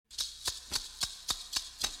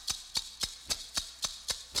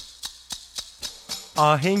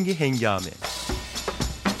Ahengi Hengame.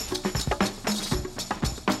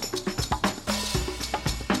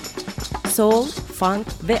 Soul, funk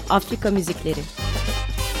ve Afrika müzikleri.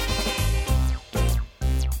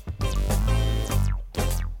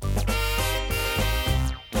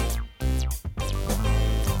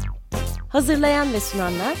 Hazırlayan ve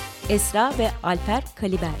sunanlar Esra ve Alper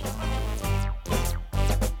Kaliber.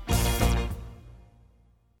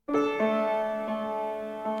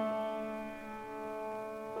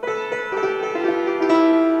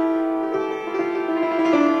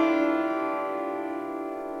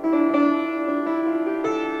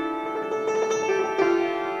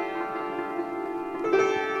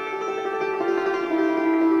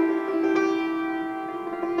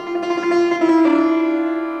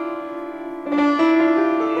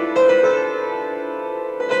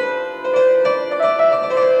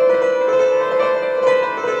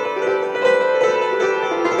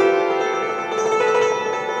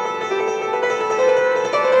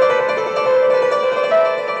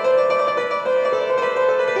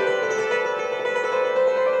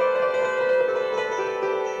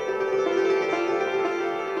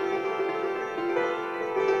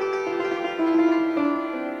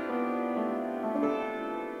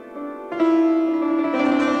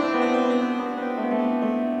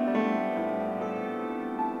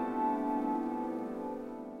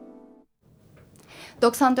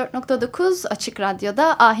 ...94.9 Açık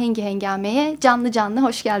Radyo'da Ahengi Hengame'ye canlı canlı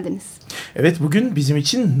hoş geldiniz. Evet, bugün bizim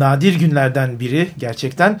için nadir günlerden biri.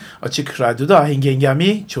 Gerçekten Açık Radyo'da Ahengi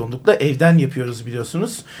Hengame'yi çoğunlukla evden yapıyoruz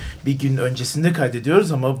biliyorsunuz. Bir gün öncesinde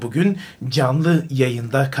kaydediyoruz ama bugün canlı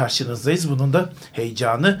yayında karşınızdayız. Bunun da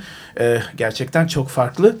heyecanı gerçekten çok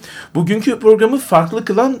farklı. Bugünkü programı farklı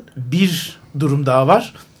kılan bir durum daha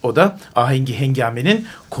var. O da Ahengi Hengame'nin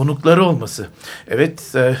konukları olması.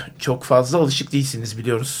 Evet, çok fazla alışık değilsiniz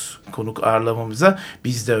biliyoruz konuk ağırlamamıza.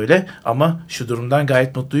 Biz de öyle ama şu durumdan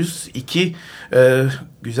gayet mutluyuz. İki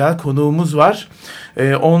güzel konuğumuz var.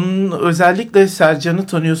 Özellikle Sercan'ı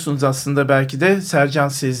tanıyorsunuz aslında belki de. Sercan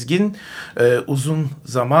Sezgin uzun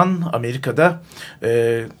zaman Amerika'da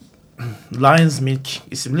Lion's Milk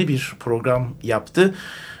isimli bir program yaptı.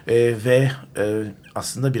 Ve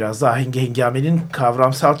aslında biraz da Ahengi Hengame'nin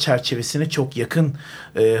kavramsal çerçevesine çok yakın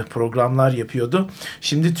programlar yapıyordu.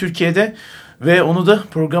 Şimdi Türkiye'de ve onu da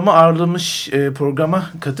programa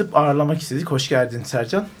katıp ağırlamak istedik. Hoş geldin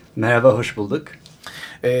Sercan. Merhaba, hoş bulduk.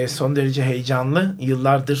 Son derece heyecanlı.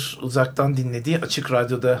 Yıllardır uzaktan dinlediği Açık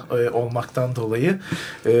Radyo'da olmaktan dolayı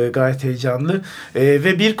gayet heyecanlı.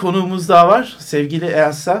 Ve bir konuğumuz daha var. Sevgili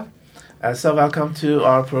Elsa. Elsa, welcome to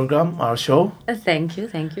our program, our show. Thank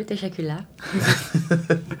you. Teşekkürler.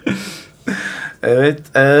 Evet,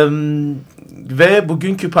 ve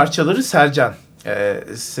bugünkü parçaları Sercan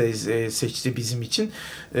seçti bizim için.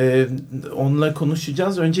 Onunla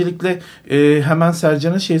konuşacağız. Öncelikle hemen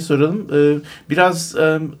Sercan'a soralım. Biraz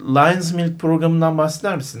Lion's Milk programından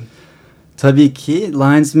bahseder misin? Tabii ki.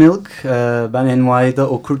 Lion's Milk, ben NYU'da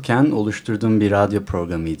okurken oluşturduğum bir radyo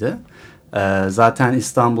programıydı. Zaten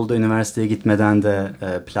İstanbul'da üniversiteye gitmeden de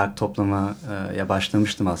plak toplamaya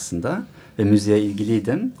başlamıştım aslında ve müziğe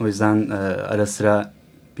ilgiliydim. O yüzden ara sıra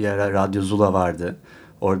bir ara Radyo Zula vardı.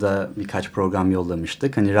 Orada birkaç program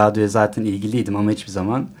yollamıştık. Hani radyoya zaten ilgiliydim ama hiçbir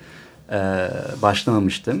zaman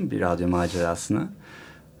başlamamıştım bir radyo macerasına.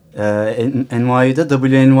 NYU'da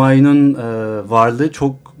WNYU'nun varlığı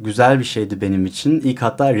çok güzel bir şeydi benim için. İlk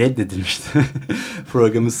hatta reddedilmişti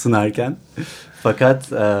programı sunarken.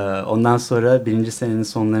 Fakat ondan sonra birinci senenin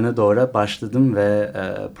sonlarına doğru başladım ve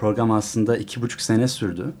program aslında 2,5 sene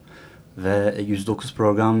sürdü. Ve 109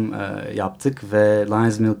 program yaptık ve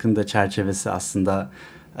Lion's Milk'ın da çerçevesi aslında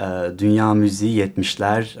dünya müziği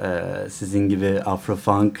 70'ler, sizin gibi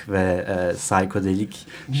Afro-funk ve psikodelik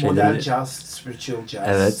şeyleri. Modern jazz, spiritual jazz.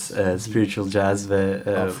 Evet, spiritual jazz ve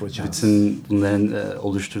bütün bunların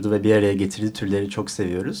oluşturduğu ve bir araya getirdiği türleri çok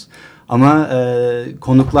seviyoruz. Ama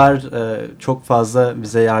konuklar çok fazla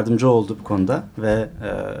bize yardımcı oldu bu konuda ve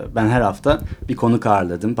ben her hafta bir konuk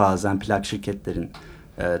ağırladım. Bazen plak şirketlerin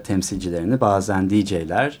temsilcilerini, bazen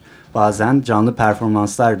DJ'ler, bazen canlı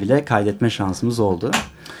performanslar bile kaydetme şansımız oldu.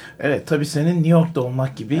 Evet, tabii senin New York'ta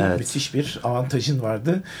olmak gibi müthiş bir avantajın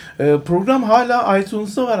vardı. Program hala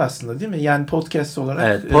iTunes'da var aslında değil mi? Yani podcast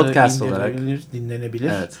olarak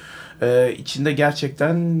dinlenebilir. Evet. İçinde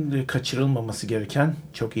gerçekten kaçırılmaması gereken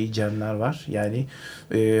çok iyi jamler var. Yani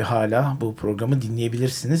hala bu programı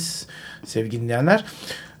dinleyebilirsiniz sevgili dinleyenler.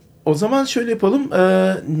 O zaman şöyle yapalım.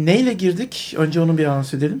 Neyle girdik? Önce onu bir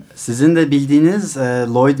anons edelim. Sizin de bildiğiniz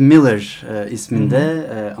Lloyd Miller isminde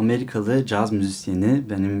Amerikalı caz müzisyeni.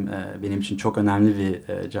 Benim için çok önemli bir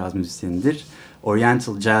caz müzisyenidir.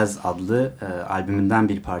 Oriental Jazz adlı albümünden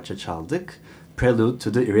bir parça çaldık. Prelude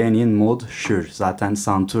to the Iranian Mode Shure. Zaten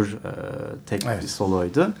santur tek bir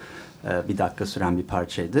soloydu. 1 dakika süren bir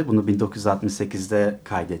parçaydı. Bunu 1968'de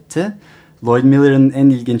kaydetti. Lloyd Miller'ın en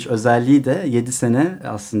ilginç özelliği de 7 sene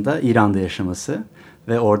aslında İran'da yaşaması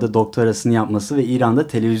ve orada doktorasını yapması ve İran'da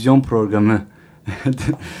televizyon programı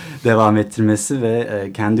devam ettirmesi ve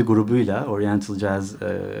kendi grubuyla, Oriental Jazz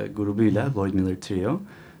grubuyla, Lloyd Miller Trio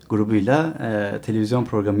grubuyla televizyon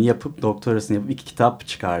programı yapıp doktorasını yapıp 2 kitap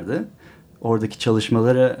çıkardı. Oradaki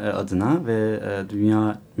çalışmaları adına ve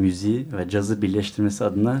dünya müziği ve cazı birleştirmesi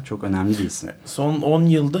adına çok önemli bir isim. Son 10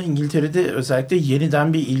 yılda İngiltere'de özellikle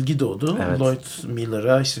yeniden bir ilgi doğdu. Evet. Lloyd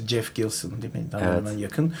Miller'a, işte Jeff Gilson değil mi? Hemen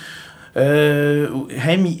yakın.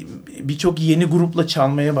 Hem birçok yeni grupla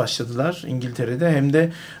çalmaya başladılar hem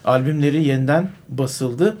de albümleri yeniden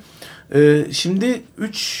basıldı.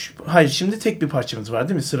 Şimdi tek bir parçamız var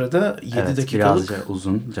değil mi? Sırada 7 dakikalık. Birazca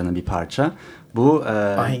uzun bir parça. Bu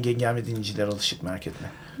Ahenk Hengame dinleyiciler alışık, merak etme.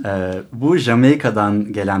 Bu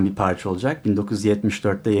Jamaika'dan gelen bir parça olacak.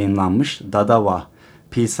 1974'te yayınlanmış Dadawa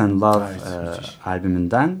Peace and Love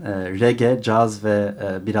albümünden reggae, caz ve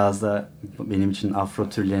biraz da benim için afro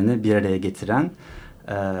türlerini bir araya getiren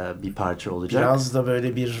bir parça olacak. Biraz da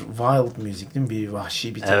böyle bir wild müzik değil mi? Bir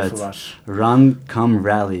vahşi bir tarafı var. Run Come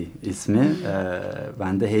Rally ismi.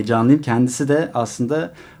 Ben de heyecanlıyım. Kendisi de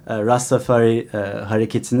aslında Rastafari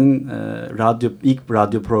hareketinin ilk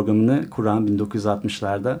radyo programını kuran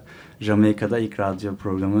 1960'larda Jamaika'da ilk radyo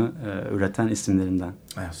programı üreten isimlerinden.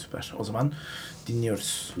 Süper. O zaman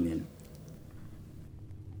dinliyoruz. Dinleyelim.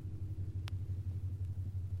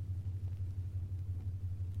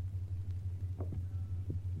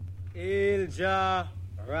 Ilja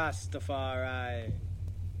Rastafari,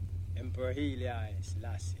 Emperor Haile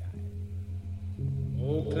Selassie.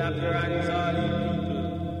 Oh, clap your hands, all you people.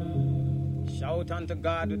 Shout unto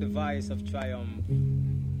God with the voice of triumph.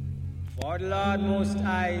 For the Lord Most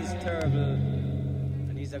High is terrible,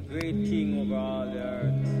 and He's a great King over all the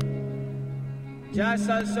earth. Just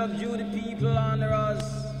shall subdue the people under us,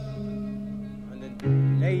 and the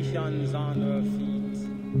nations under our feet.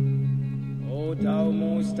 O thou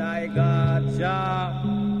Most High God, Jah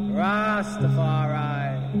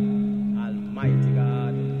Rastafari, Almighty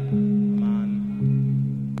God, Amen.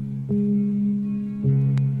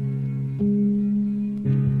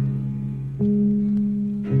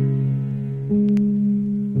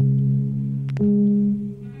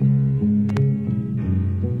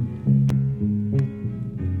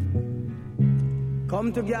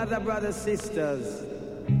 Come together, brothers, sisters,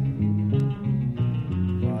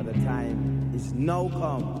 for the time is now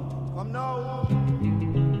come now,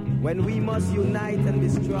 when we must unite and be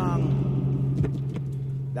strong,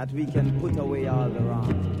 that we can put away all the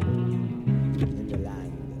wrong in the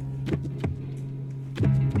land.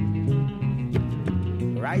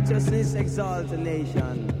 Righteousness exalts a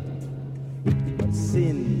nation, but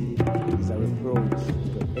sin is a reproach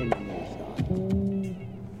to any nation.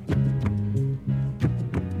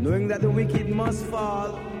 Knowing that the wicked must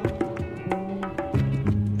fall,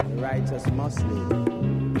 righteous must live.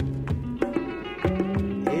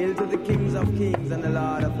 Hail to the kings of kings and the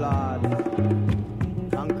Lord of lords,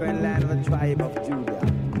 conquering land of the tribe of Judah.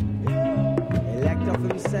 Elect of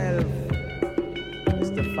himself,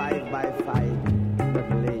 Mr. 5x5,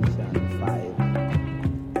 Revelation 5.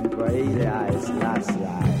 Emperor Haile Selassie.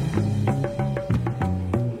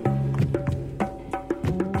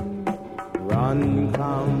 Run,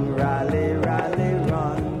 come, rally, rally,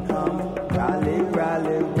 run, come, rally,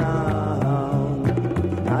 rally, round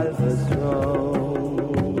Alpha's throne.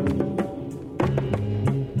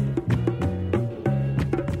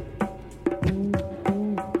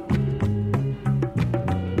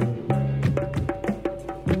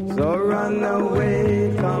 So run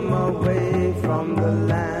away, come away from the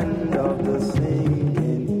land of the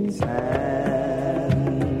sinking sand.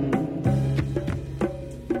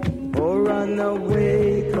 Oh, run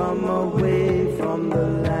away, come away from the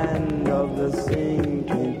land of the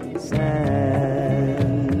sinking sand.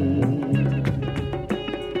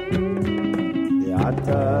 The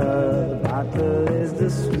hotter battle is the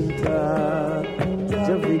sweeter,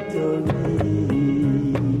 the victory,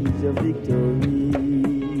 the victory.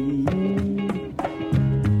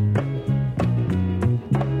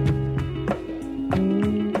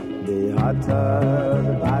 The hotter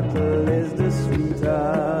the battle is the sweeter,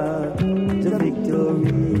 the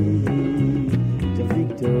victory, the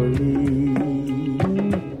victory.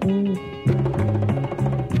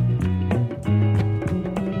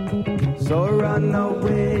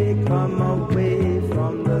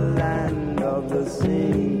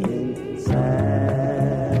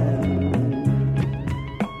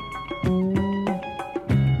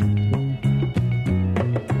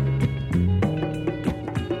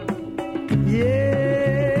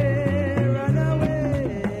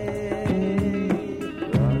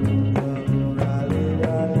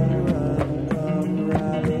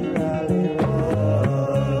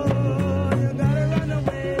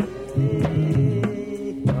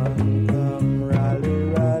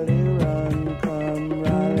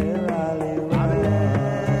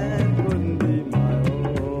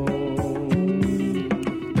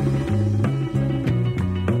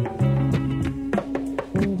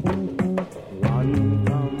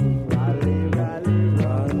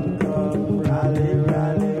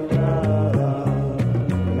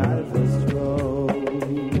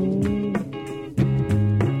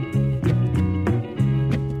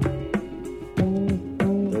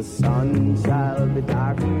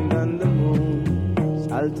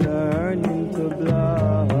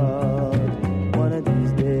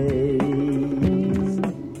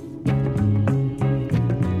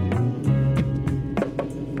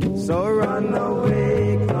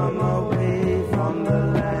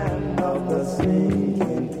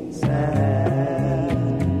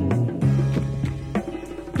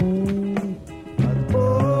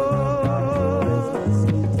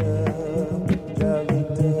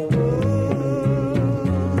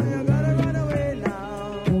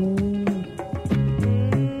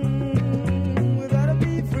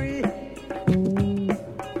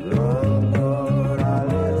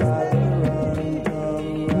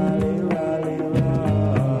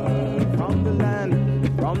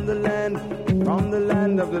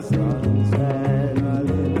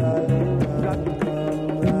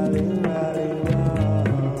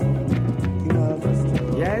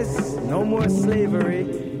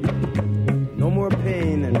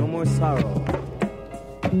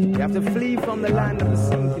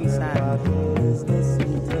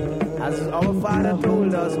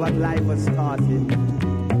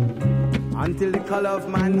 Until the color of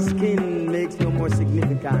man's skin makes no more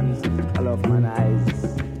significance than the color of man's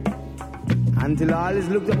eyes. Until all is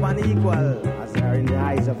looked upon equal as they are in the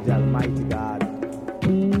eyes of the Almighty God.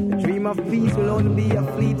 The dream of peace will only be a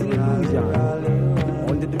fleeting illusion,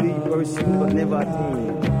 only to be pursued but never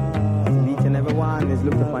attained. Until each and every one is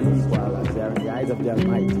looked upon equal as they are in the eyes of the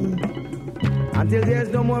Almighty. Until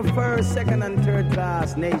there's no more first, second, and third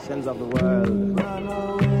class nations of the world.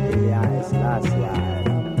 Yes, that's right.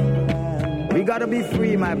 We gotta be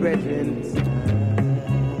free, my brethren.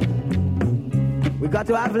 We got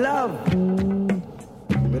to have love.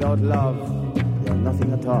 Without love, you're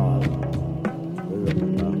nothing at all.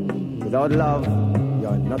 Without love,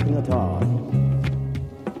 you're nothing at all.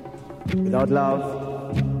 Without love,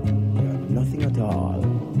 you're nothing at all.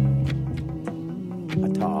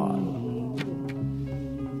 At all.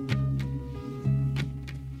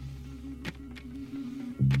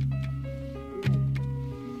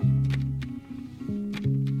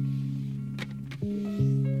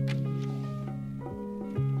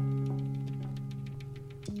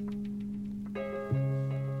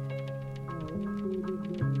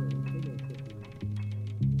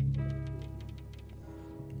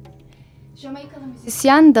 Jamaikalı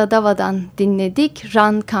müzisyen Dadava'dan dinledik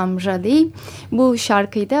Run Come Rally. Bu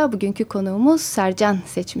şarkıyı da bugünkü konuğumuz Sercan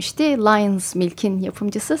seçmişti. Lion's Milk'in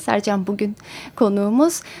yapımcısı. Sercan, bugün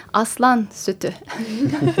konuğumuz Aslan Sütü.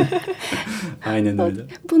 Aynen öyle.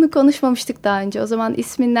 Bunu konuşmamıştık daha önce. O zaman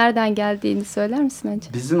ismin nereden geldiğini söyler misin önce?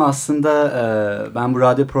 Bizim aslında ben bu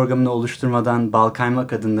radyo programını oluşturmadan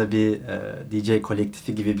Balkaymak adında bir DJ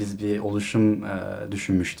kolektifi gibi biz bir oluşum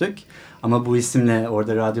düşünmüştük. Ama bu isimle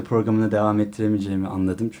orada radyo programını devam ettiremeyeceğimi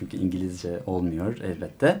anladım. Çünkü İngilizce olmuyor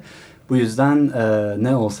elbette. Bu yüzden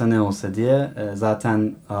ne olsa diye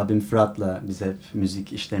zaten abim Fırat'la biz hep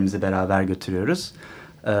müzik işlerimizi beraber götürüyoruz.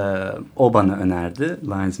 O bana önerdi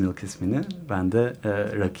Lion's Milk ismini. Ben de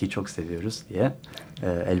Rocky'yi çok seviyoruz diye.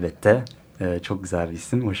 Elbette çok güzel bir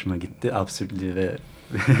isim. Hoşuma gitti. Absürtlüğü ve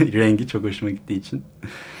rengi çok hoşuma gittiği için.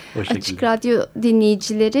 Açık Radyo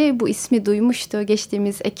dinleyicileri bu ismi duymuştu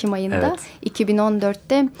geçtiğimiz Ekim ayında. Evet.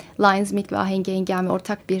 2014'te Lion's Milk ve Ahengi Hengami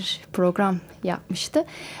ortak bir program yapmıştı.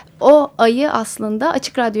 O ayı aslında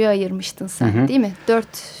Açık Radyo'ya ayırmıştın sen, hı hı, değil mi? 4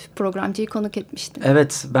 programcıyı konuk etmiştin.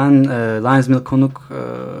 Evet, ben Lion's Milk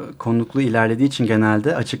konuklu ilerlediği için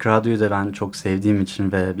genelde Açık Radyo'yu da ben çok sevdiğim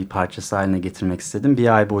için ve bir parçası haline getirmek istedim.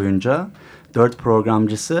 Bir ay boyunca 4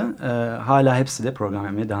 programcısı hala hepsi de program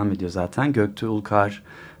yapmaya devam ediyor zaten. Göktuğ Ulkar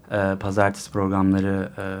pazartesi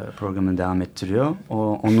programını devam ettiriyor.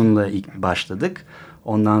 Onunla ilk başladık.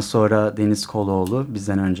 Ondan sonra Deniz Koloğlu,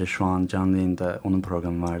 bizden önce şu an canlı yayında onun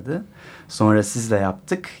programı vardı. Sonra sizle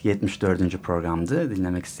yaptık, 74. programdı.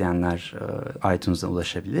 Dinlemek isteyenler iTunes'dan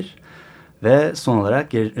ulaşabilir. Ve son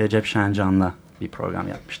olarak Recep Şencan'la bir program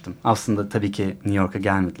yapmıştım. Aslında tabii ki New York'a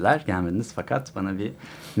gelmediniz fakat bana bir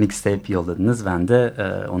mixtape yolladınız.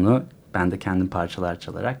 Ben de kendim parçalar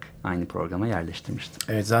çalarak aynı programa yerleştirmiştim.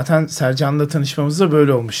 Evet, zaten Sercan'la tanışmamız da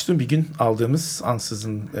böyle olmuştu. Bir gün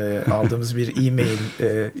ansızın aldığımız bir e-mail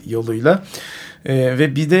yoluyla.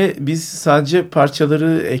 Ve bir de biz sadece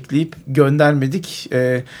parçaları ekleyip göndermedik.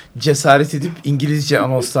 Cesaret edip İngilizce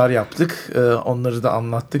anonslar yaptık. Onları da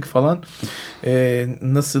anlattık falan.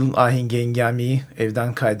 Nasıl Ahenk Engami'yi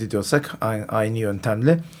evden kaydediyorsak aynı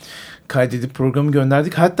yöntemle kaydedip programı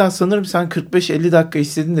gönderdik. Hatta sanırım sen 45-50 dakika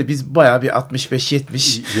istedin de biz bayağı bir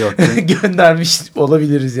 65-70 göndermiş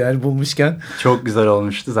olabiliriz yani bulmuşken. Çok güzel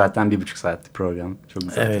olmuştu. Zaten 1,5 saatli program. Çok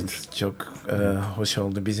güzel. Evet, çok hoş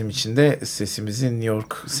oldu. Bizim için de sesimizi New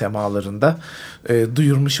York semalarında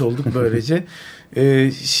duyurmuş olduk böylece.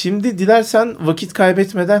 Şimdi dilersen vakit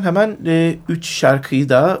kaybetmeden hemen 3 şarkıyı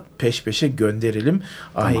daha peş peşe gönderelim.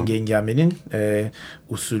 Tamam. Ahenk Engami'nin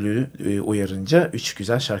usulü uyarınca 3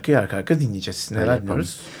 güzel şarkıyı arka arka dinleyeceğiz. Neler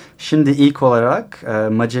yapıyoruz? Şimdi ilk olarak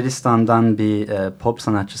Macaristan'dan bir pop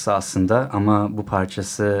sanatçısı aslında ama bu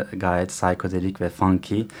parçası gayet psikodelik ve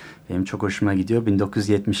funky. Benim çok hoşuma gidiyor.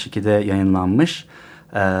 1972'de yayınlanmış.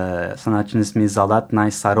 Sanatçının ismi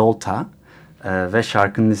Zalatnay Sarolta. Ve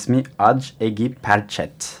şarkının ismi Aj Egi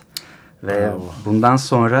Perchet. Ve bundan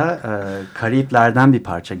sonra Karayipler'den bir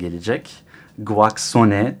parça gelecek.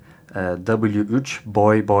 Guaxone W3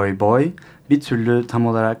 Boy Boy Boy. Bir türlü tam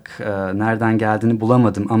olarak nereden geldiğini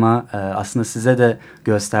bulamadım ama aslında size de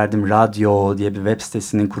gösterdim. Radyo diye bir web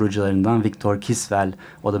sitesinin kurucularından Victor Kisvel.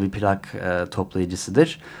 O da bir plak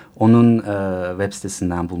toplayıcısıdır. Onun web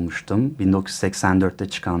sitesinden bulmuştum. 1984'te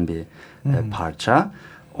çıkan bir parça.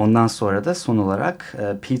 Ondan sonra da son olarak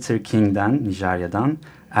Peter King'den, Nijerya'dan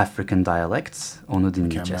African Dialects, onu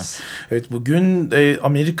dinleyeceğiz. Evet, bugün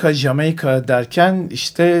Amerika, Jamaika derken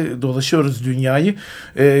işte dolaşıyoruz dünyayı.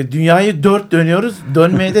 Dünyayı 4 dönüyoruz.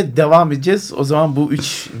 Dönmeye de devam edeceğiz. O zaman bu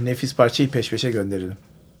 3 nefis parçayı peş peşe gönderelim.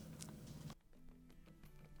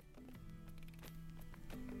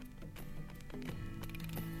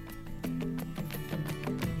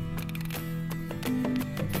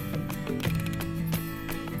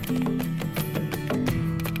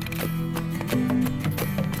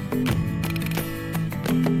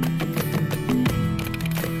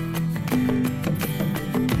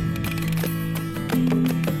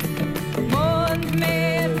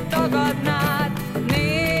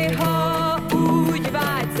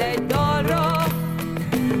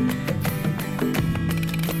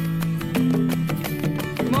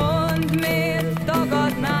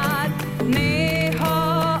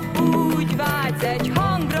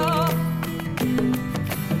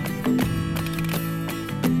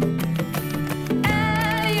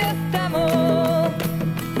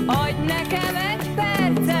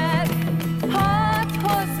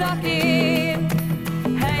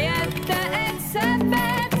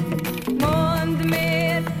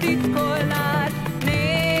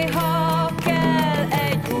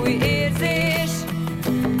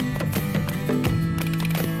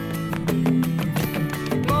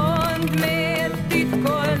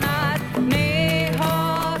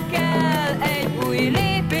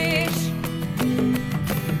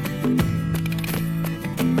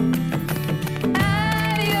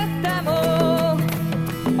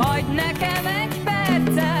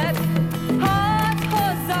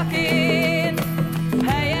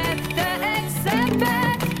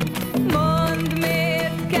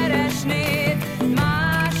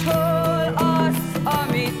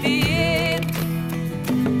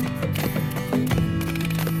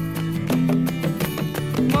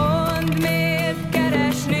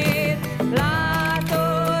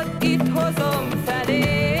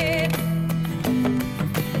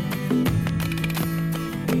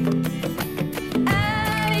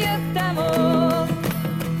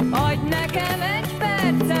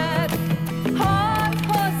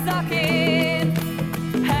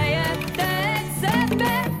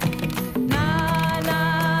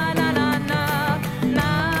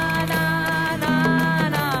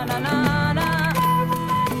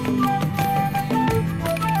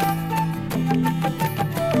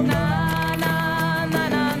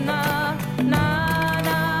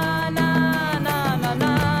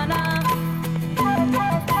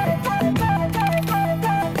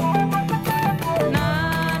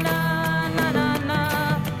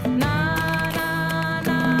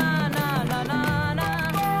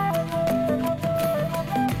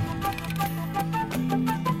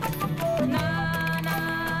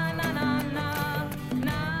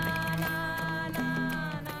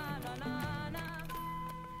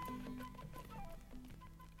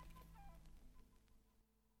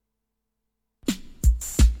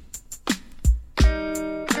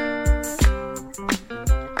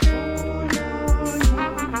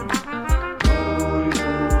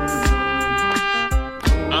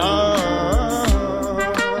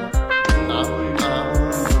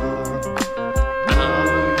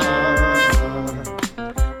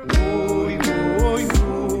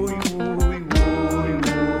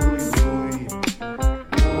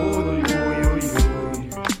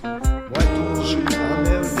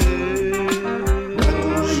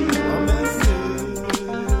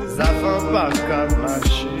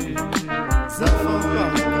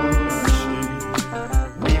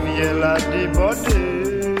 la débordé,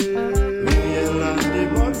 rivière la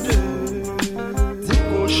débordé, dit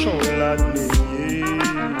cochon la neyé,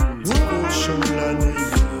 dit cochon la neyé,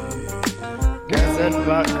 quinzaine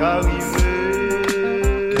pas qu'arriver,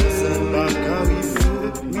 quinzaine pas qu'arriver,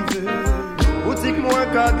 boutique moins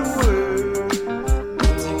cadoué,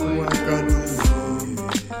 boutique moins cadoué,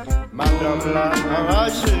 madame la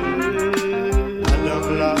enragée, madame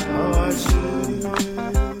la enragée.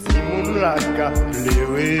 La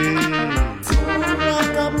capléré,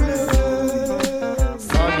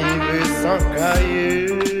 sans livre, sans cahier,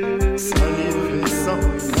 sans livre, sans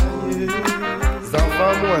cahier,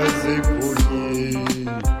 enfants moins écoliers,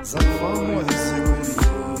 enfants moins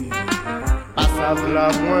écoliers, passable la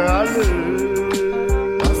moins alleux,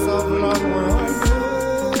 passable la moins alleux,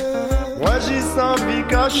 moi j'y sens vie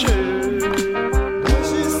cachée, moi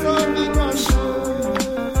j'y sens vie cachée,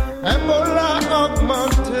 un peu la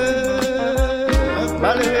augmenté.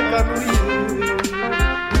 Malgré la prière,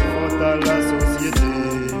 faut à la société,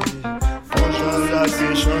 franchement là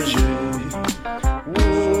c'est changé.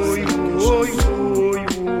 Oui, oui, oui,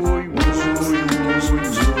 oui,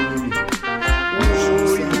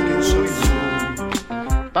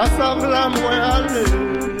 passable la moins allée,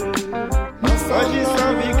 moi j'y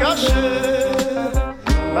sens vie cachée,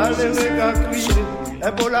 malgré la criée,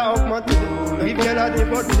 un peu la augmenté, rivière la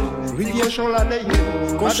débordé, rivière chon la neyé,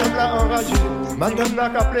 madame la enragée. Madame n'a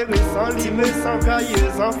qu'à pleurer sans livre, sans cahier,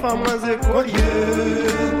 enfants moins écoliers,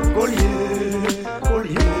 collier,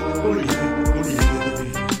 collier, collier, collier.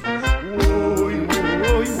 Oui, oui,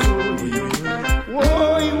 oui,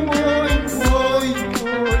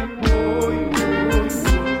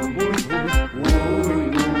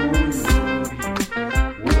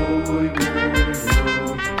 oui,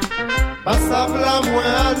 passable la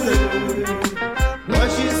moins allée, moi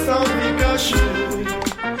j'y sens vie cachée.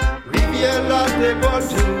 La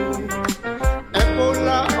débordé,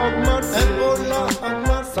 Ebola augmente,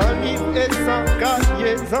 sans livre et sans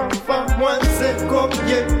cahier, enfants moins c'est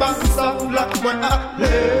copier, pas ça là, moins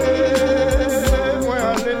aller, moins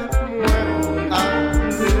aller,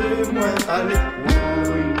 moins aller,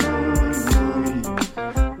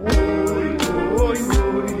 oui,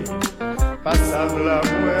 passable là,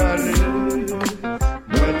 moins aller,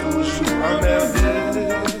 moins toujours emmerdé,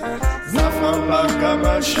 enfants pas qu'à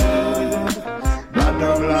marcher.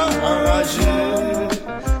 Madame la enragée,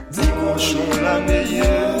 dit cochon la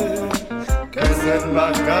neyé, quinzaine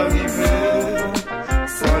pas qu'arriver,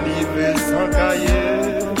 sans livre, sans cahier,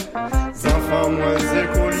 enfants moins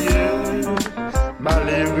écoliers,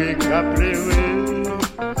 malheureux qu'à pleurer,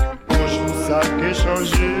 bonjour ça qu'est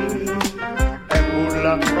changé, un pour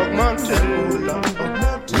la augmenter,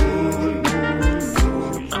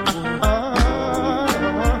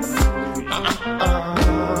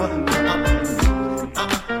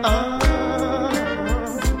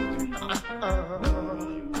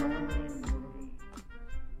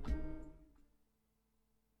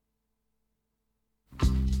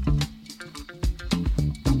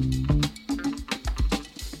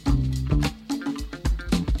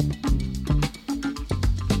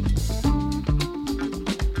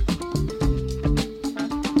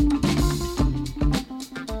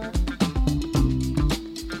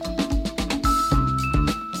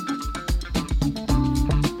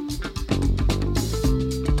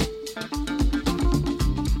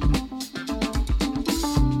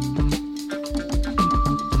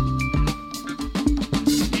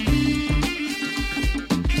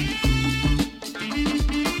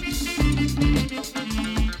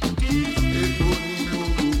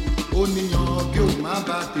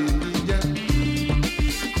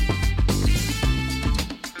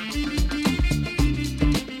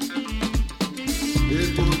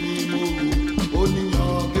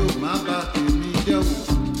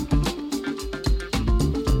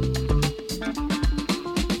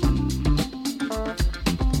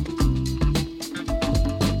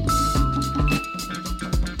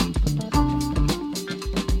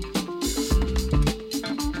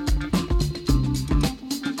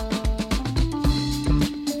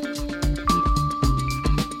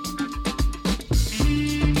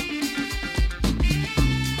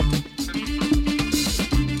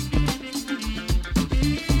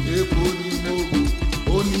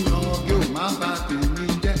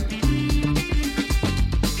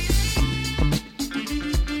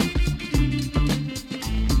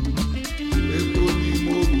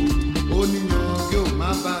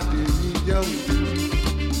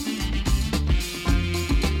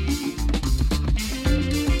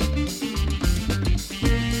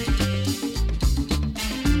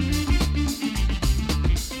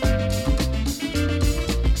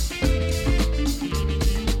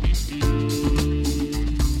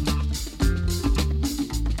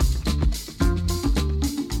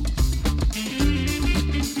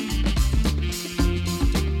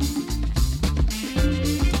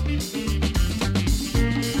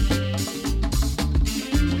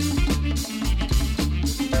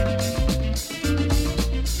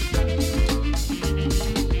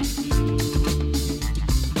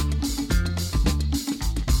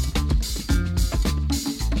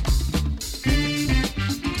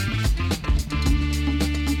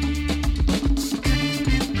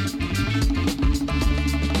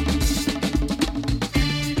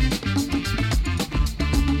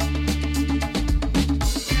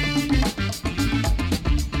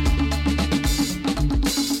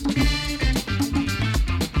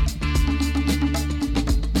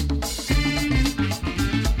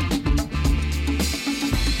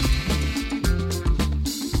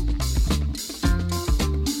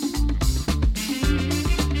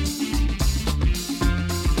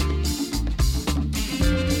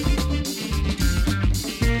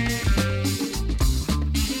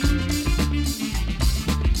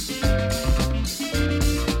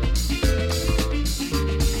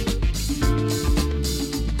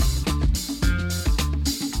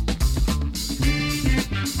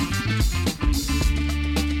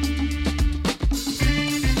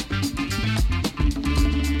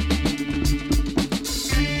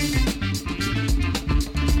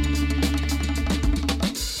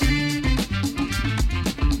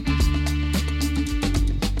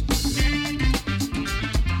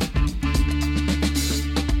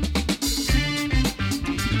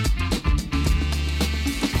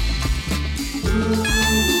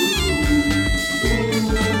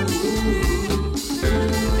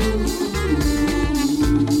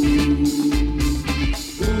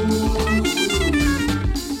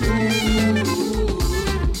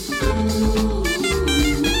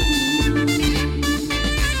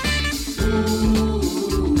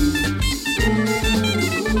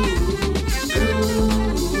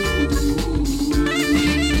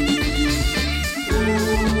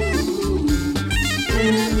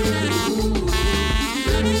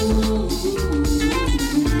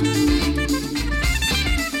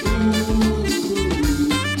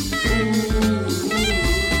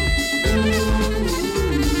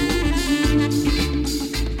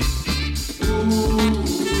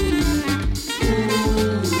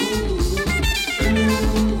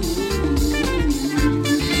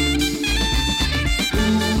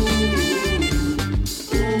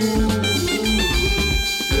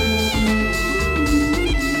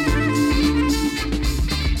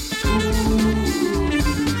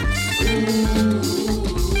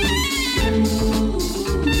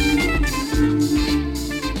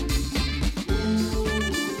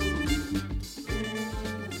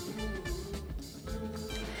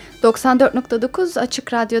 ...94.9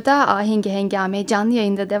 Açık Radyo'da Ahengi Hengame canlı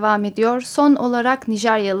yayında devam ediyor. Son olarak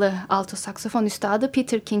Nijeryalı alto saksafon üstadı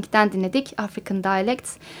Peter King'den dinledik. African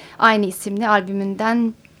Dialects aynı isimli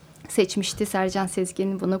albümünden seçmişti Sercan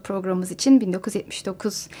Sezgin bunu programımız için.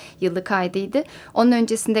 1979 yılı kaydıydı. Onun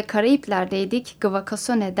öncesinde Karayipler'deydik.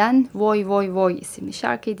 Gvakasone'den Voy Voy Voy isimli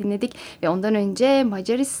şarkıyı dinledik. Ve ondan önce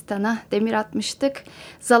Macaristan'a demir atmıştık.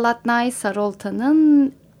 Zalatnay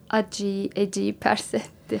Sarolta'nın Eci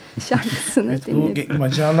Persetti şarkısını evet, dinledik. Bu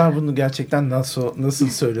Macarlar bunu gerçekten nasıl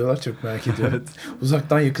söylüyorlar çok merak ediyorum.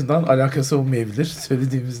 Uzaktan yakından alakası olmayabilir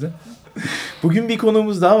söylediğimizde. Bugün bir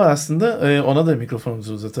konuğumuz daha var aslında. Ona da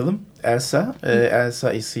mikrofonumuzu uzatalım. Elsa.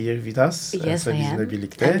 Elsa is here with us. Yes, Elsa bizimle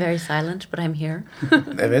birlikte. I'm very silent, but I'm here.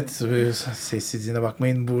 Evet, sessizliğine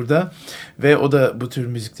bakmayın burada. Ve o da bu tür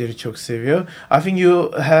müzikleri çok seviyor. I think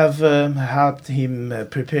you have helped him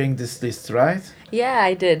preparing this list, right?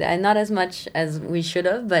 Yeah, I did. And not as much as we should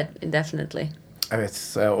have, but definitely.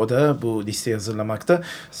 Evet, o da bu listeyi hazırlamakta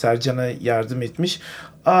Sercan'a yardım etmiş.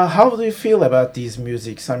 How do you feel about these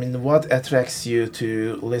musics? I mean, what attracts you to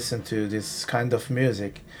listen to this kind of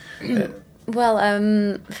music? Well,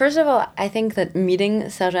 first of all, I think that meeting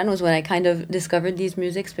Serjan was when I kind of discovered these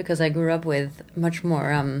musics because I grew up with much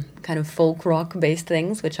more kind of folk rock-based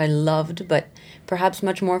things, which I loved, but perhaps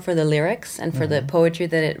much more for the lyrics and for the poetry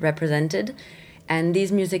that it represented. And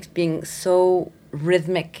these musics being so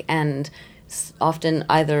rhythmic and often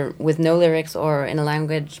either with no lyrics or in a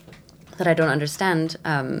language that I don't understand,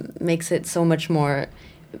 makes it so much more,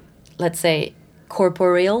 let's say,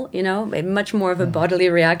 corporeal, you know, much more of a bodily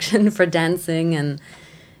reaction for dancing, and,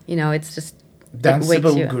 you know, it's just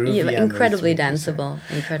danceable, groovy, incredibly danceable,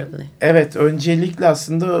 incredibly. Evet, öncelikle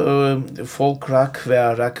aslında folk rock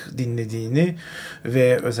veya rock dinlediğini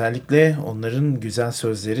ve özellikle onların güzel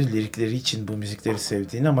sözleri, lirikleri için bu müzikleri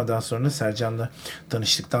sevdiğini, ama daha sonra Sercan'la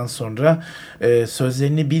tanıştıktan sonra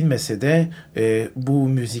sözlerini bilmese de bu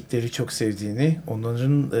müzikleri çok sevdiğini,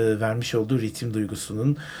 onların vermiş olduğu ritim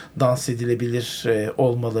duygusunun dans edilebilir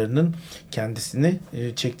olmalarının kendisini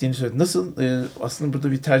çektiğini söyledi. Nasıl? Aslında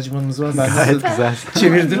burada bir tercümanımız var. Ben güzel.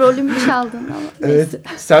 Çevirdim. Rolümü çaldın ama. Evet.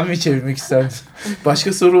 Sen mi çevirmek isterdin?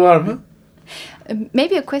 Başka soru var mı?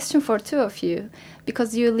 Maybe a question for two of you,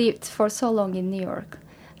 because you lived for so long in New York,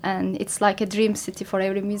 and it's like a dream city for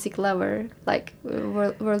every music lover, like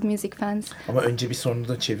world music fans. Ama önce bir sorunu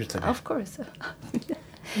da çevir tabii. Of course.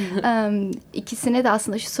 İkisine de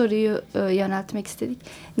aslında şu soruyu yöneltmek istedik.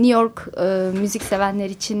 New York müzik sevenler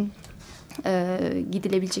için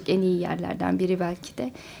gidilebilecek en iyi yerlerden biri belki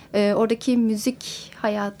de. Oradaki müzik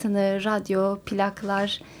hayatını, radyo,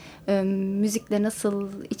 plaklar, müzikle nasıl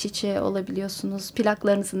iç içe olabiliyorsunuz?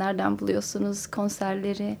 Plaklarınızı nereden buluyorsunuz?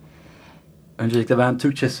 Konserleri? Öncelikle ben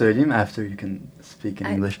Türkçe söyleyeyim. After you can speak in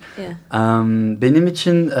English. Yeah. Benim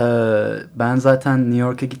için ben zaten New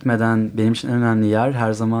York'a gitmeden benim için en önemli yer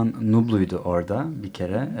her zaman Nublu'ydu orada bir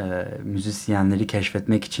kere. Müzisyenleri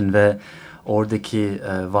keşfetmek için ve oradaki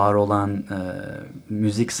var olan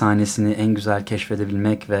müzik sahnesini en güzel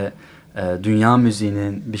keşfedebilmek ve dünya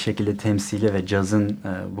müziğinin bir şekilde temsili ve cazın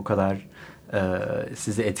bu kadar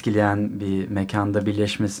sizi etkileyen bir mekanda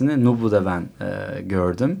birleşmesini Nublu'da ben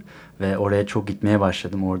gördüm. Ve oraya çok gitmeye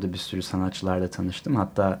başladım. Orada bir sürü sanatçılarla tanıştım.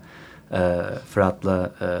 Hatta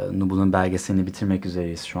Fırat'la Nublu'nun belgeselini bitirmek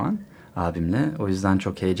üzereyiz şu an abimle. O yüzden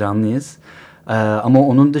çok heyecanlıyız. Ama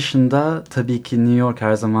onun dışında tabii ki New York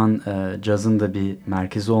her zaman cazın da bir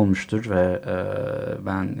merkezi olmuştur ve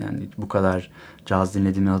ben yani bu kadar caz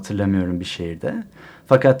dinlediğimi hatırlamıyorum bir şehirde.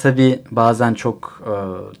 Fakat tabii bazen çok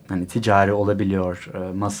hani ticari olabiliyor.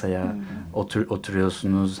 Masaya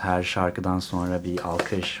oturuyorsunuz, her şarkıdan sonra bir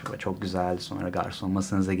alkış ve çok güzel, sonra garson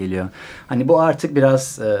masanıza geliyor. Hani bu artık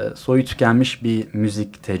biraz soyu tükenmiş bir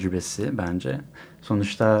müzik tecrübesi bence.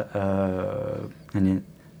 Sonuçta hani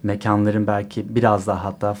mekanların belki biraz daha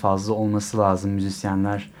hatta fazla olması lazım.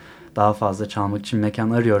 Müzisyenler daha fazla çalmak için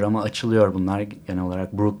mekan arıyor ama açılıyor bunlar. Genel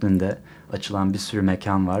olarak Brooklyn'de açılan bir sürü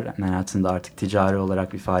mekan var. Manhattan'da artık ticari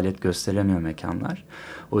olarak bir faaliyet gösteremiyor mekanlar.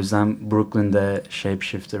 O yüzden Brooklyn'de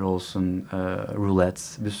Shapeshifter olsun,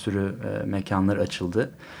 Roulette, bir sürü mekanlar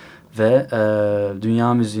açıldı. Ve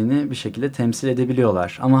dünya müziğini bir şekilde temsil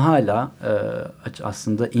edebiliyorlar. Ama hala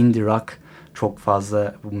aslında indie rock çok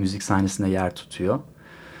fazla bu müzik sahnesinde yer tutuyor.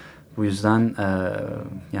 Bu yüzden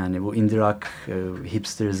yani bu indie rock,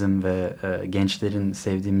 hipsterizm ve gençlerin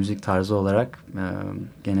sevdiği müzik tarzı olarak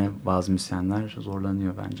gene bazı müzisyenler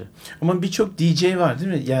zorlanıyor bence. Ama birçok DJ var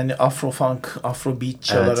değil mi? Yani Afro-funk, Afro-beat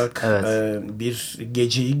çalarak bir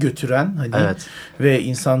geceyi götüren hani ve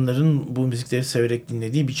insanların bu müzikleri severek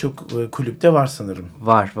dinlediği birçok kulüpte var sanırım.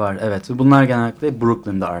 Var evet. Bunlar genellikle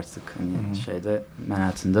Brooklyn'da artık hani şeyde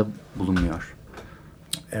Manhattan'da bulunmuyor.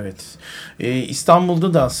 Evet.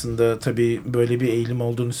 İstanbul'da da aslında tabii böyle bir eğilim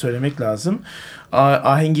olduğunu söylemek lazım.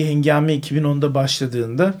 Ahengi Hengame 2010'da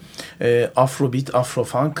başladığında Afrobeat,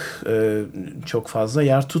 Afrofunk çok fazla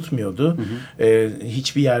yer tutmuyordu.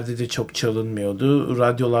 Hiçbir yerde de çok çalınmıyordu.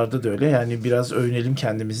 Radyolarda da öyle. Yani biraz övünelim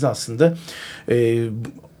kendimizi aslında.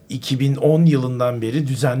 2010 yılından beri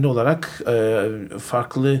düzenli olarak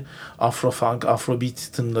farklı Afrofunk, Afrobeat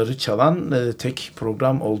tınları çalan tek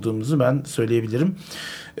program olduğumuzu ben söyleyebilirim.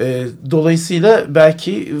 Dolayısıyla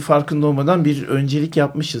belki farkında olmadan bir öncelik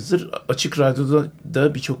yapmışızdır. Açık Radyo'da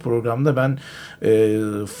da birçok programda ben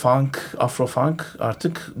funk, Afrofunk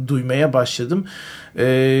artık duymaya başladım.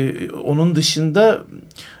 Onun dışında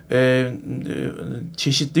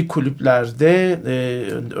çeşitli kulüplerde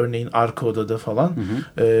örneğin arka odada falan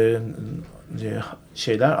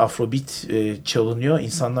şeyler Afrobeat çalınıyor.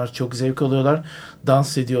 İnsanlar çok zevk alıyorlar,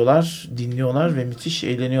 dans ediyorlar, dinliyorlar ve müthiş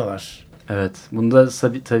eğleniyorlar. Evet, bunda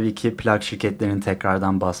tabii ki plak şirketlerinin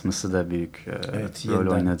tekrardan basması da büyük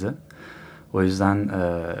rol oynadı. O yüzden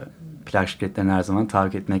plak şirketlerini her zaman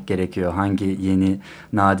takip etmek gerekiyor. Hangi yeni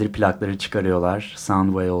nadir plakları çıkarıyorlar.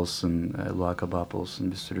 Soundwave olsun, Luakabab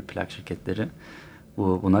olsun, bir sürü plak şirketleri.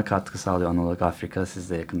 Buna katkı sağlıyor. Analog Afrika, siz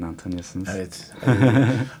de yakından tanıyorsunuz. Evet.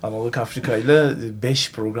 Analog Afrika ile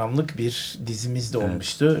 5 programlık bir dizimiz de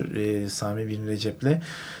olmuştu. Sami Bin Recep'le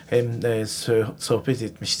hem sohbet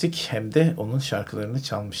etmiştik hem de onun şarkılarını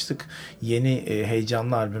çalmıştık. Yeni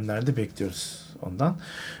heyecanlı albümlerde bekliyoruz ondan.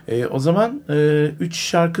 O zaman 3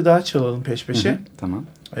 şarkı daha çalalım peş peşe. Tamam.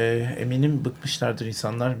 Eminim bıkmışlardır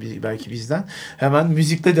insanlar belki bizden. Hemen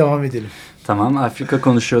müzikle devam edelim. Tamam, Afrika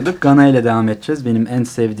konuşuyorduk. Ghana ile devam edeceğiz. Benim en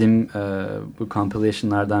sevdiğim bu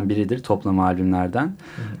compilation'lardan biridir, toplama albümlerden.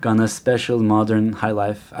 Ghana Special Modern High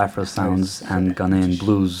Life Afro Sounds and Ghanaian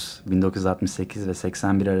Blues 1968 ve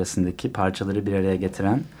 81 arasındaki parçaları bir araya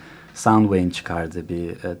getiren Soundwave'in çıkardığı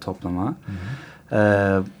bir toplama.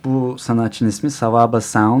 Bu sanatçının ismi Sawaba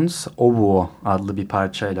Sounds Owo adlı bir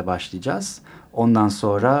parçayla başlayacağız. Ondan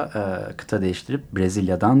sonra kıta değiştirip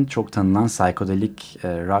Brezilya'dan çok tanınan psikodelik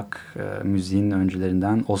rock müziğin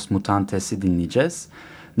öncülerinden Os Mutantes'i dinleyeceğiz.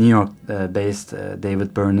 New York-based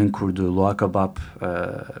David Byrne'ın kurduğu Luakabab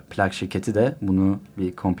plak şirketi de bunu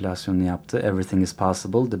bir kompilasyonunu yaptı. Everything is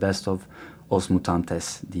Possible, The Best of Os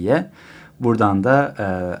Mutantes diye. Buradan da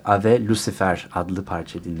Ave Lucifer adlı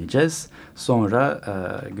parça dinleyeceğiz. Sonra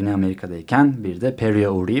Güney Amerika'dayken bir de Peria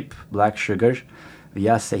Uribe, Black Sugar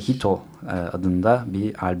Via Sehito adında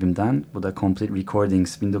bir albümden. Bu da Complete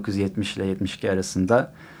Recordings 1970 ile 72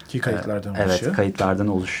 arasında kayıtlardan oluşuyor. Evet, kayıtlardan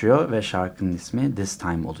oluşuyor ve şarkının ismi This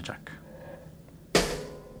Time olacak.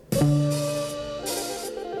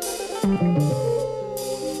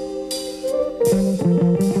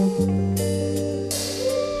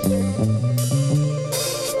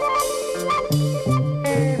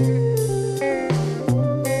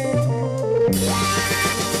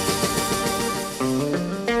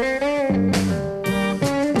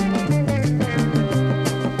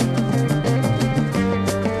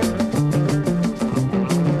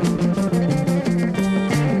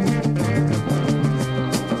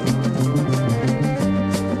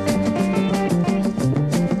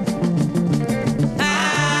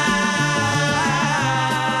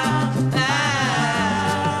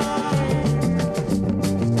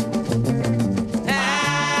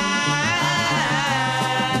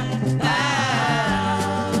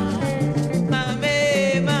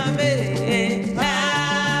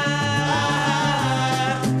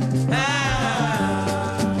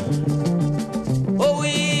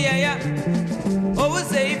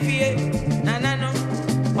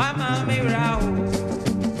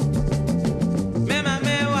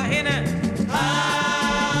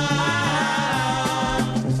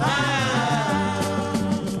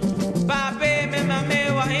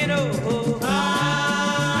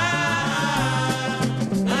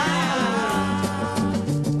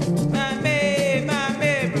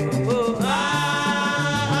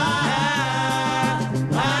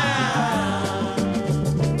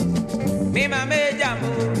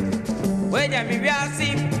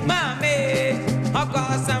 see mame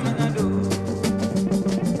akosa manado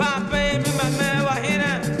papa mi mama wa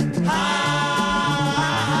hina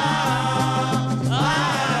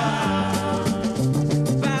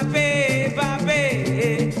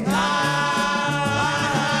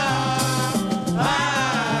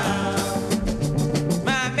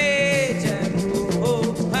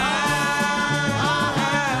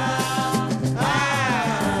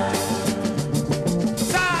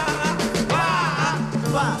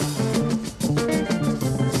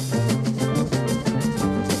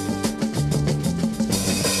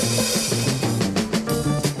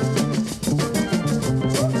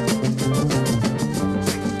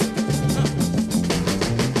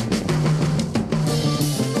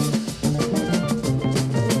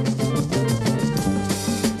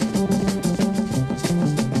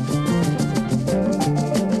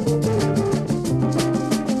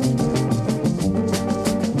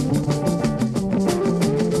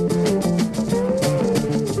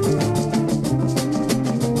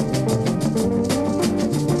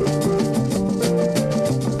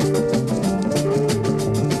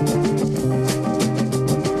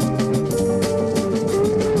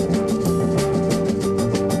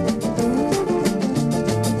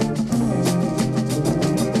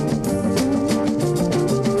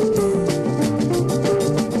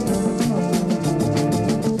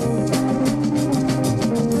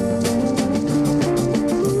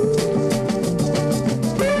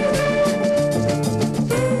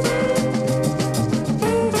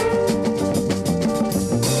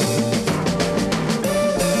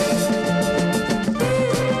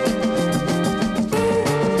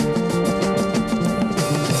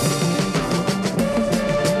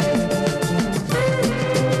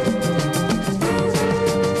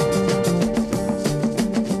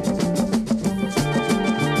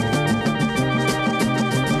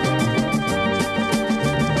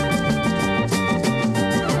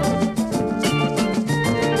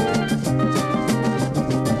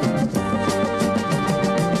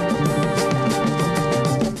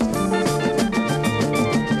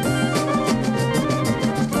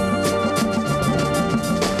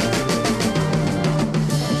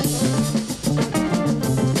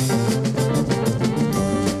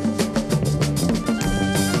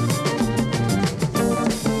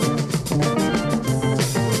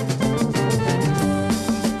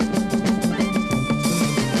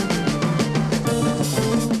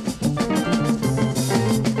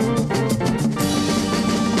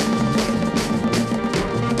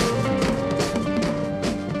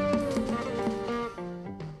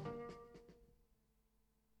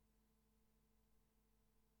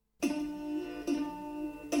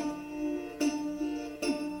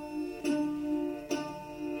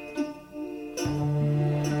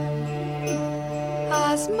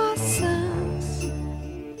As maçãs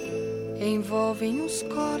envolvem os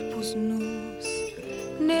corpos nus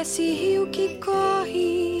nesse rio que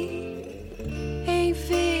corre em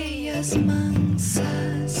veias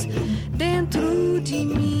mansas dentro de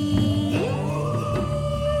mim.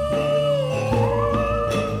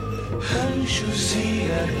 Anjos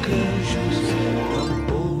e arcanjos não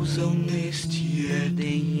pousam neste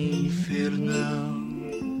Éden infernal.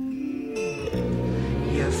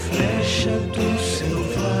 E a flecha do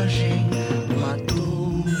selvagem matou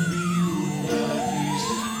 1000 aves.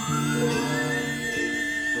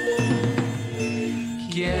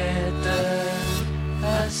 Quieta,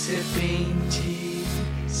 a serpente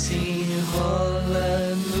se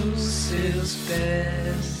enrola nos seus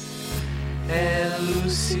pés. É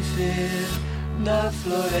Lúcifer da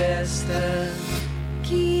floresta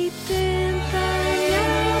que tenta me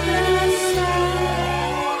abraçar.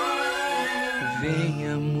 Vem,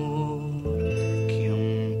 amor, que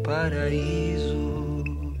um paraíso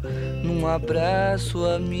num abraço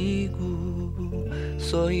amigo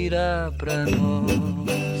sorrirá pra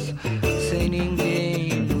nós sem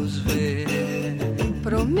ninguém nos ver.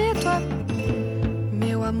 Prometo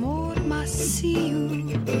meu amor macio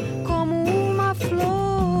como uma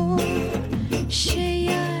flor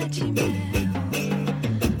cheia de mel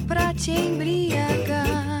pra te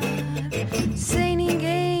embriagar sem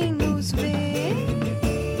ninguém nos ver.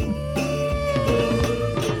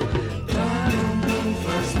 Tragam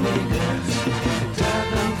luvas negras,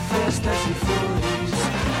 tragam festas e flores,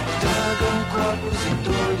 tragam corpos e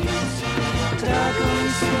dores, tragam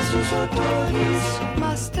incensos odores,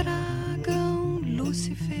 mas tragam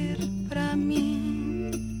Lúcifer pra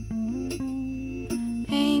mim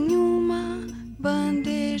em uma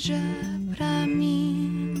bandeja pra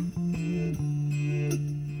mim.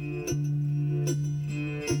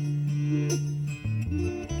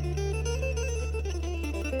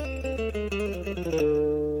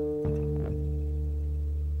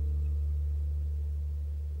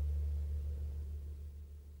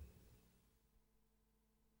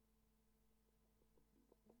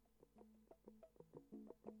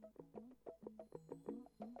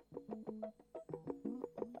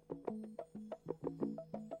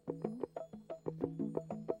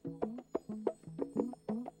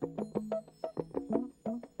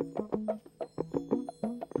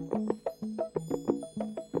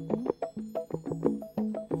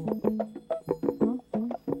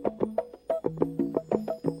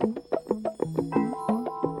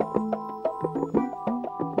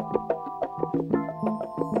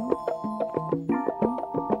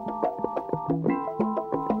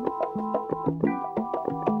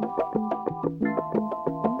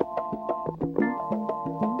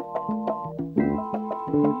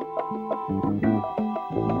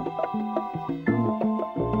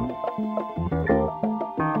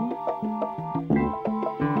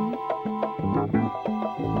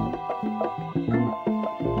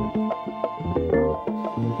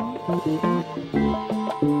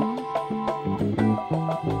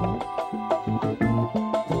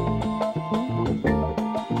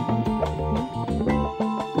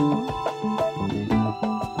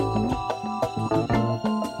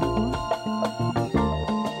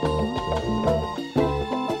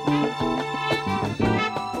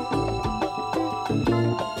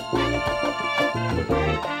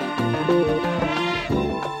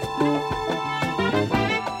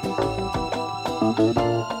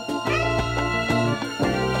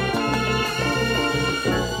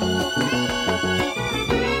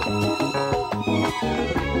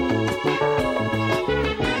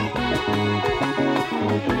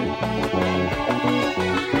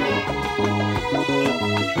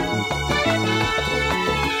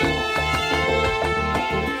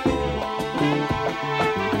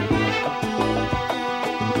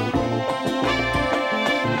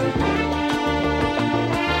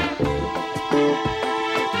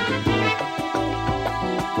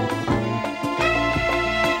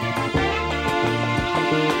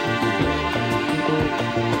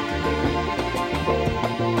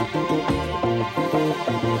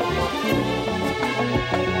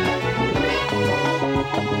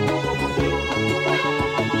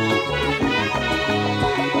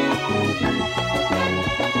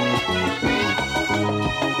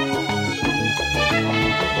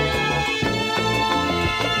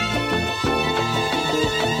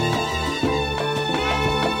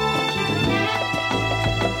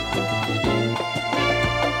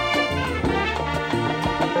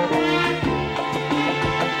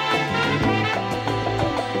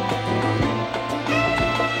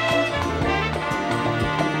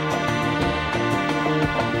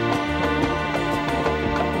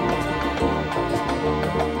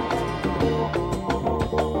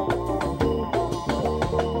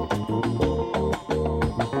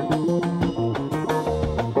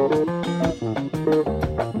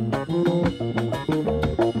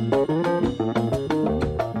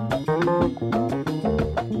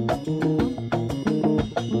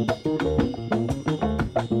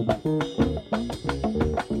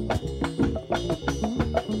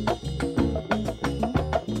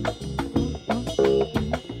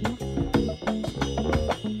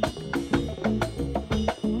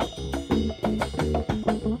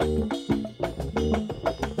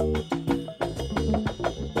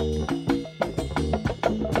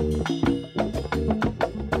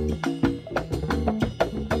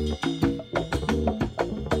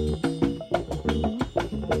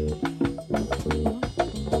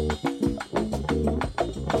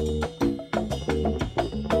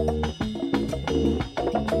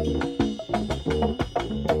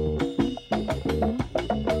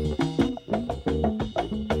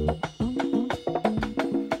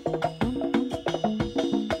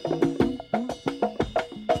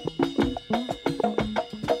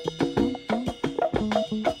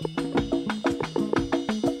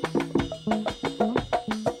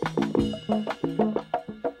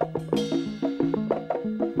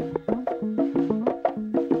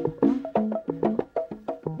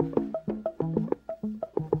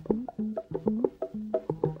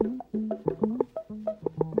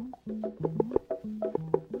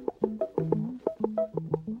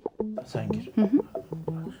 Sen gir.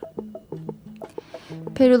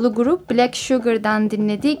 Perulu grup Black Sugar'dan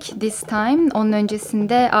dinledik This Time. Onun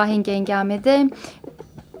öncesinde Ahenk Engame'de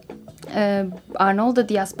Arnoldo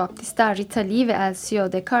Diaz Baptista, Rita Lee ve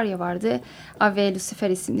Elcio De Caria vardı. Ave Lucifer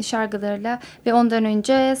isimli şarkılarıyla ve ondan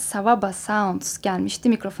önce Savaba Sounds gelmişti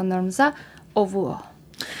mikrofonlarımıza. Ovuo.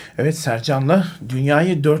 Evet, Sercan'la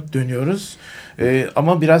dünyayı dört dönüyoruz.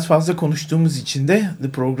 Ama biraz fazla konuştuğumuz için de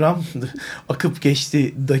program akıp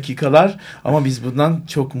geçti dakikalar. Ama biz bundan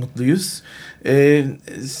çok mutluyuz.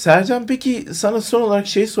 Sercan, peki sana son olarak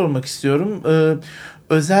şey sormak istiyorum.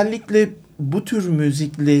 Özellikle bu tür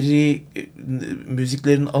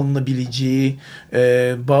müziklerin alınabileceği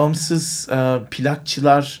bağımsız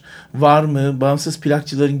plakçılar var mı? Bağımsız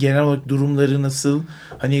plakçıların genel olarak durumları nasıl?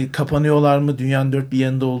 Hani kapanıyorlar mı dünyanın dört bir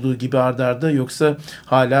yanında olduğu gibi arda arda, yoksa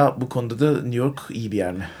hala bu konuda da New York iyi bir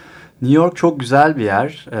yer mi? New York çok güzel bir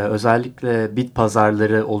yer. Özellikle bit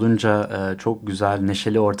pazarları olunca çok güzel,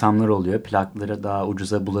 neşeli ortamlar oluyor. Plakları daha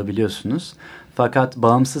ucuza bulabiliyorsunuz. Fakat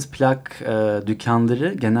bağımsız plak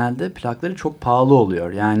dükkanları genelde plakları çok pahalı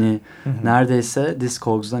oluyor. Yani neredeyse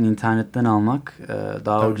Discogs'dan, internetten almak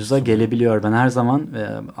daha ucuza gelebiliyor. Ben her zaman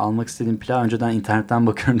almak istediğim plağı önceden internetten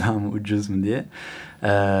bakıyorum daha mı ucuz mu diye.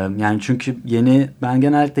 Yani çünkü ben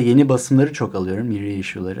genellikle yeni basımları çok alıyorum,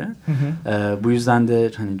 reissue'ları. Bu yüzden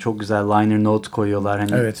de hani çok güzel liner note koyuyorlar.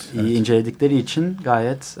 Hani iyi inceledikleri için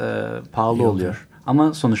gayet pahalı oluyor.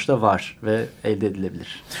 Ama sonuçta var ve elde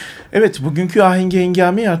edilebilir. Evet, bugünkü Ahengi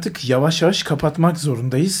Hengami'yi artık yavaş yavaş kapatmak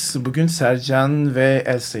zorundayız. Bugün Sercan ve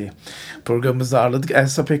Elsa'yı programımızda ağırladık.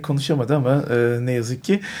 Elsa pek konuşamadı ama ne yazık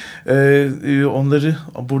ki onları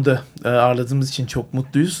burada ağırladığımız için çok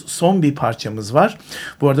mutluyuz. Son bir parçamız var.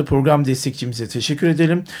 Bu arada program destekçimize teşekkür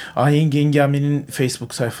edelim. Ahengi Hengami'nin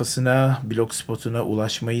Facebook sayfasına, blogspotuna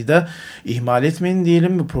ulaşmayı da ihmal etmeyin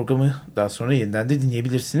diyelim. Bu programı daha sonra yeniden de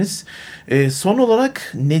dinleyebilirsiniz. Son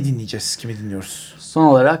olarak ne dinleyeceğiz? Kimi dinliyoruz? Son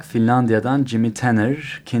olarak Finlandiya'dan Jimmy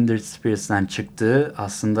Tenor, Kindred Spirits'ten çıktığı,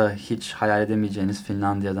 aslında hiç hayal edemeyeceğiniz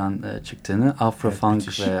Finlandiya'dan çıktığını,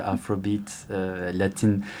 Afrofunk ve Afrobeat,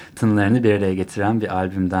 Latin tınılarını bir araya getiren bir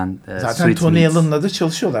albümden. Zaten Tony Allen'la da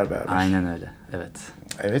çalışıyorlar beraber. Aynen öyle, evet.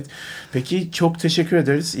 Evet. Peki çok teşekkür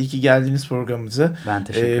ederiz. İyi ki geldiniz programımıza. Ben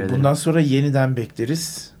teşekkür ederim. Bundan sonra yeniden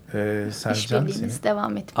bekleriz. İşbirliğimiz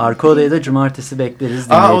devam etmeli. Arka odaya da cumartesi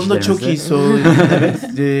bekleriz. Onu da çok iyi söylüyorsun.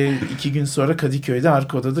 Evet. 2 gün sonra Kadıköy'de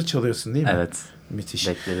arka odada çalıyorsun değil mi? Evet. Müthiş.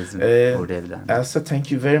 Bekleriz. Elsa,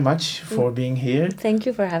 thank you very much for being here. Thank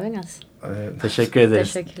you for having us. Teşekkür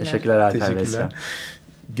ederiz. Teşekkürler Alper ve Esra.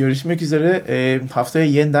 Görüşmek üzere. Haftaya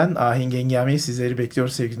yeniden Ahengi Hengami'yi sizleri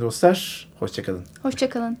bekliyoruz sevgili dostlar. Hoşçakalın.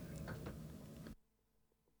 Hoşçakalın.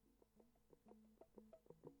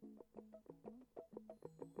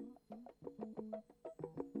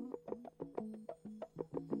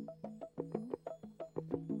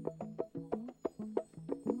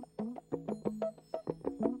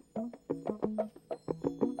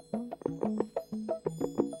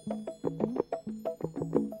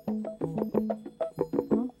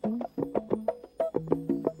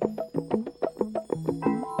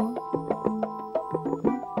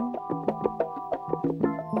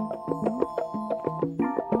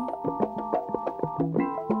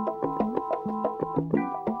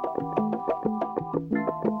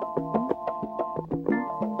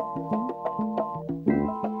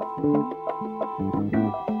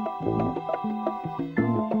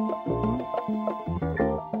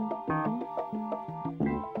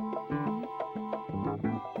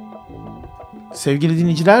 Sevgili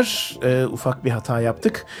dinleyiciler, ufak bir hata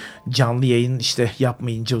yaptık. Canlı yayın işte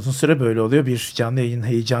yapmayınca uzun süre böyle oluyor. Bir canlı yayın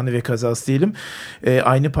heyecanı ve kazası diyelim.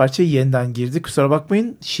 Aynı parçayı yeniden girdi. Kusura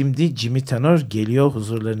bakmayın. Şimdi Jimmy Tenor geliyor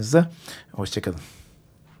huzurlarınıza. Hoşçakalın.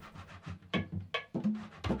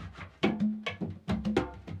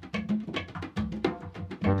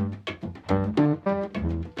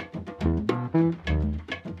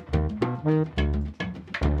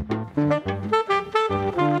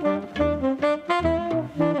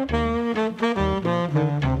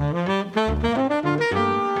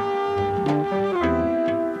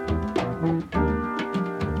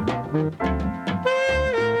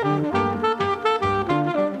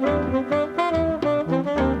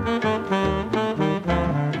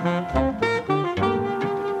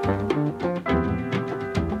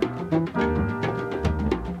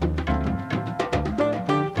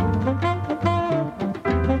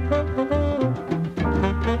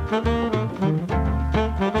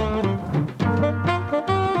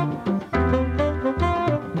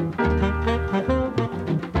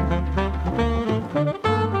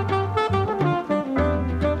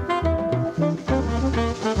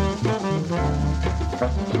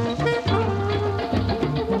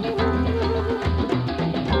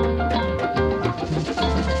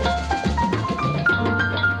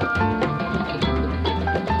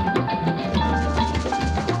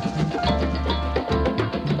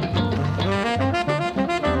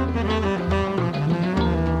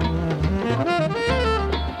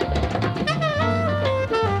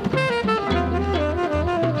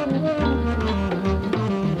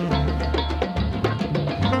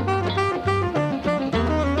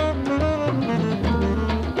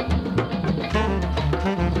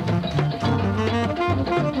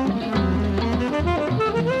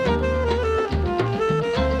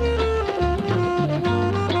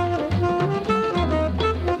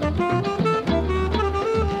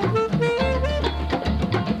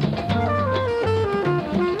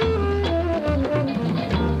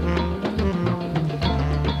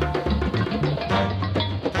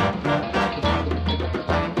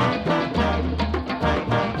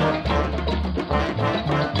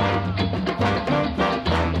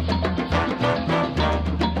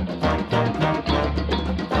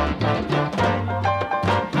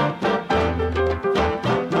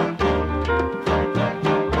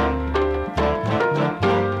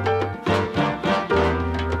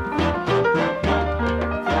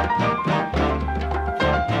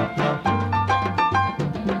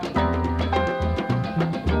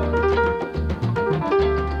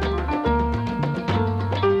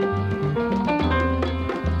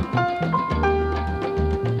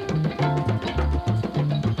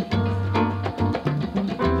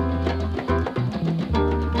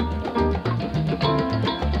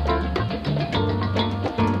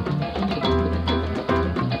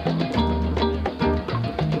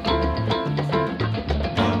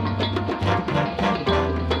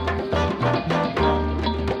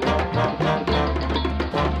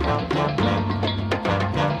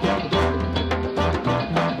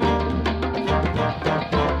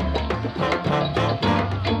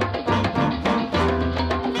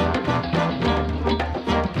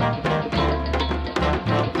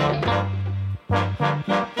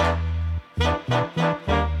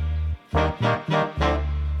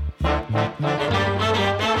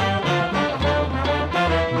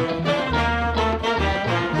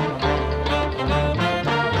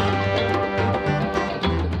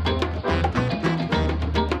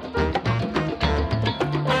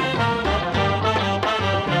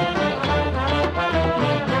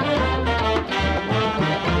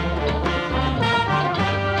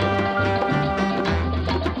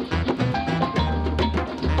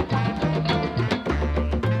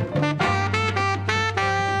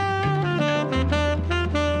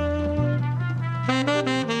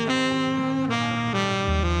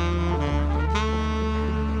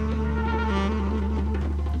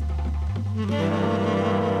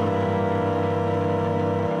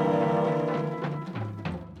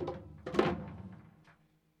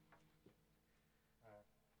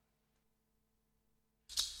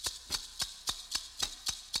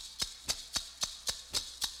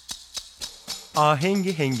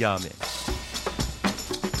 Ahengi Hengame.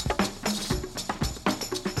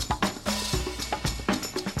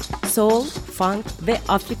 Soul, funk ve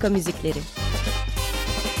Afrika müzikleri.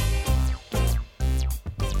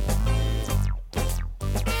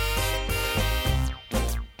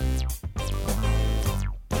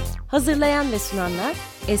 Hazırlayan ve sunanlar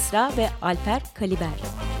Esra ve Alper Kaliber.